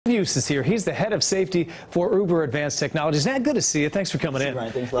Buse is here. He's the head of safety for Uber Advanced Technologies. Nat, good to see you. Thanks for coming in.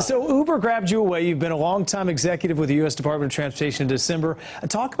 Brian, thanks a lot. So Uber grabbed you away. You've been a long-time executive with the U.S. Department of Transportation in December.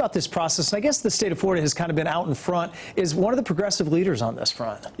 Talk about this process. And I guess the state of Florida has kind of been out in front, is one of the progressive leaders on this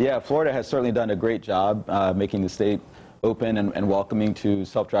front. Yeah, Florida has certainly done a great job making the state open and welcoming to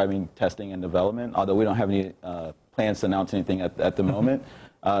self-driving testing and development, although we don't have any plans to announce anything at the moment.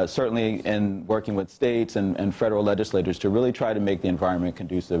 Certainly in working with states and federal legislators to really try to make the environment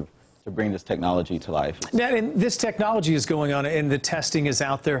conducive to bring this technology to life. Now, and this technology is going on and the testing is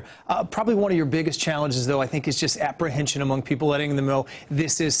out there. Probably one of your biggest challenges, though, I think, is just apprehension among people, letting them know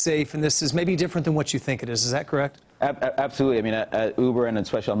this is safe and this is maybe different than what you think it is. Is that correct? Absolutely. I mean, at Uber and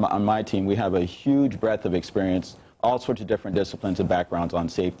especially on my team, we have a huge breadth of experience, all sorts of different disciplines and backgrounds on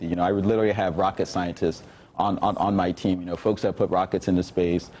safety. You know, I would literally have rocket scientists on my team, you know, folks that put rockets into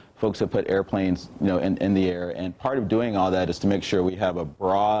space, folks that put airplanes, you know, in the air. And part of doing all that is to make sure we have a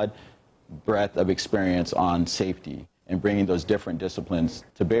broad breadth of experience on safety and bringing those different disciplines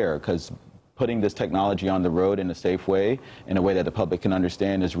to bear, because putting this technology on the road in a safe way, in a way that the public can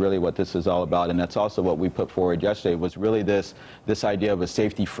understand, is really what this is all about. And that's also what we put forward yesterday, was really this idea of a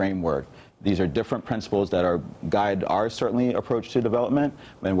safety framework. These are different principles that guide our, certainly, approach to development,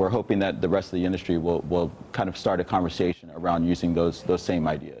 and we're hoping that the rest of the industry will kind of start a conversation around using those same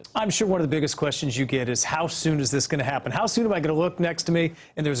ideas. I'm sure one of the biggest questions you get is, how soon is this going to happen? How soon am I going to look next to me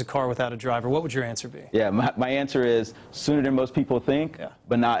and there's a car without a driver? What would your answer be? Yeah, my answer is sooner than most people think,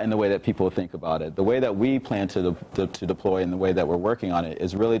 but not in the way that people think about it. The way that we plan to deploy and the way that we're working on it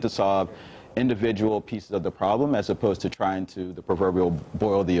is really to solve individual pieces of the problem, as opposed to trying to, the proverbial,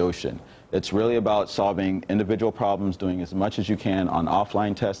 boil the ocean. It's really about solving individual problems, doing as much as you can on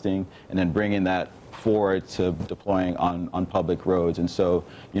offline testing, and then bringing that forward to deploying on public roads. And so,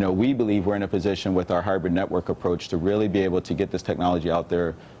 you know, we believe we're in a position with our hybrid network approach to really be able to get this technology out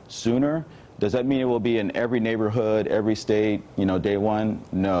there sooner. Does that mean it will be in every neighborhood, every state, you know, day one?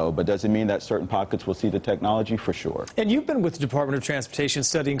 No. But does it mean that certain pockets will see the technology? For sure. And you've been with the Department of Transportation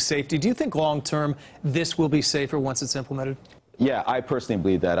studying safety. Do you think long-term this will be safer once it's implemented? Yeah, I personally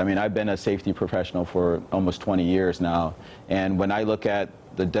believe that. I mean, I've been a safety professional for almost 20 years now. And when I look at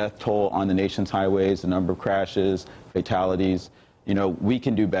the death toll on the nation's highways, the number of crashes, fatalities, you know, we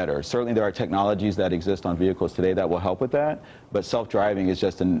can do better. Certainly there are technologies that exist on vehicles today that will help with that, but self-driving is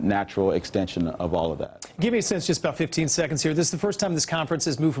just a natural extension of all of that. Give me a sense, just about 15 seconds here. This is the first time this conference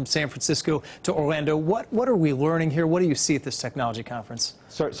has moved from San Francisco to Orlando. What are we learning here? What do you see at this technology conference?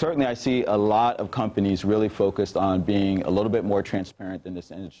 Certainly I see a lot of companies really focused on being a little bit more transparent than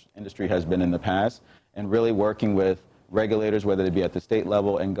this industry has been in the past, and really working with regulators, whether they be at the state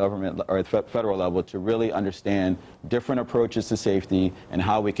level and government or federal level, to really understand different approaches to safety and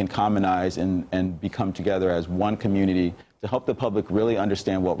how we can commonize and become together as one community to help the public really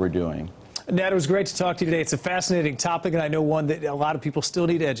understand what we're doing. Nat, it was great to talk to you today. It's a fascinating topic, and I know one that a lot of people still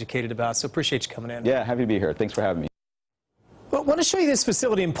need educated about, so appreciate you coming in. Yeah, happy to be here. Thanks for having me. Well, I want to show you this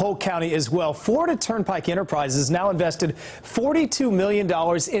facility in Polk County as well. Florida Turnpike Enterprises now invested $42 million in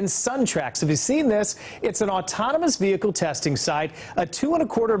SunTrax. Have you seen this? It's an autonomous vehicle testing site, a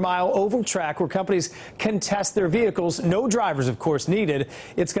 2.25-mile oval track where companies can test their vehicles. No drivers, of course, needed.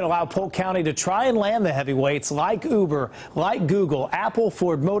 It's going to allow Polk County to try and land the heavyweights like Uber, like Google, Apple,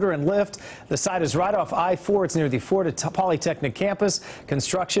 Ford Motor, and Lyft. The site is right off I-4. It's near the Florida Polytechnic campus.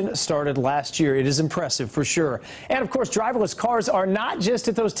 Construction started last year. It is impressive for sure. And, of course, driverless cars are not just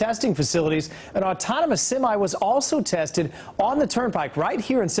at those testing facilities. An autonomous semi was also tested on the turnpike right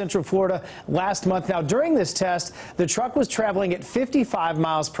here in Central Florida last month. Now, during this test, the truck was traveling at 55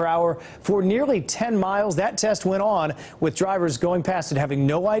 miles per hour for nearly 10 miles. That test went on with drivers going past it having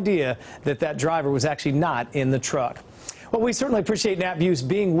no idea that that driver was actually not in the truck. Well, we certainly appreciate Nat Buse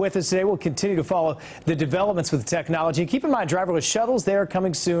being with us today. We'll continue to follow the developments with technology. Keep in mind, driverless shuttles, they are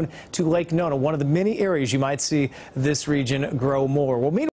coming soon to Lake Nona, one of the many areas you might see this region grow more. Well,